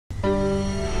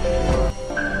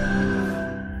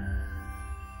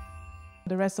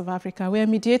The rest of Africa, where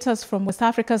mediators from West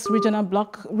Africa's regional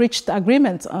bloc reached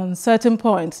agreement on certain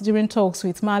points during talks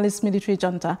with Mali's military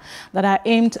junta that are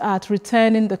aimed at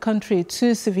returning the country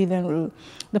to civilian rule.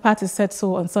 The parties said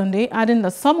so on Sunday, adding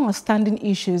that some outstanding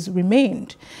issues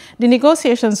remained. The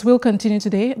negotiations will continue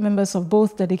today, members of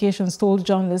both delegations told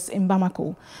journalists in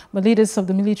Bamako. But leaders of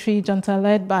the military junta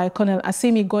led by Colonel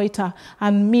Assimi Goita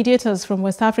and mediators from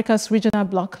West Africa's regional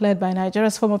bloc led by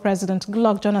Nigeria's former president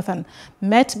Goodluck Jonathan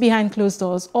met behind closed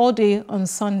doors all day on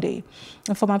Sunday.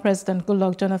 The former president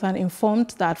Goodluck Jonathan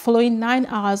informed that following 9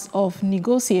 hours of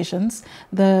negotiations,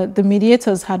 the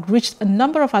mediators had reached a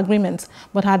number of agreements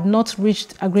but had not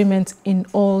reached agreement in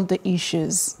all the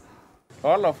issues.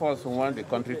 All of us want the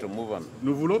country to move on.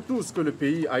 Nous voulons tous que le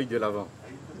pays aille de l'avant.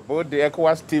 Both the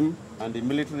ECOWAS team and the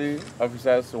military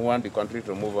officers want the country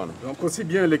to move on. Donc aussi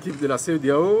bien l'équipe de la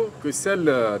CEDEAO que celle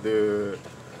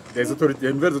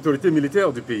des nouvelles autorités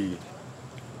militaires du pays.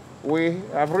 We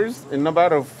have reached a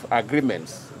number of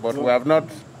agreements, but we have not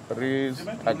reached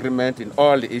agreement in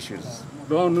all the issues.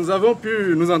 Donc nous avons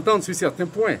pu nous entendre sur certains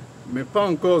points, mais pas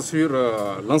encore sur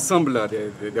l'ensemble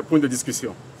des points de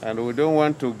discussion. And we don't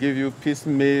want to give you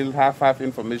piecemeal, half-half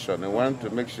information. We want to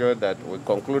make sure that we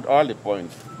conclude all the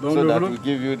points so that we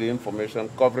give you the information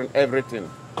covering everything.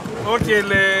 Ok,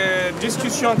 les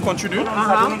discussions continuent.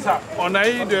 On a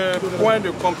eu des points de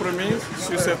compromis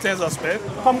sur certains aspects.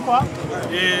 Comme quoi?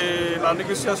 Et la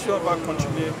négociation va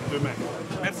continuer demain.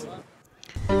 Merci.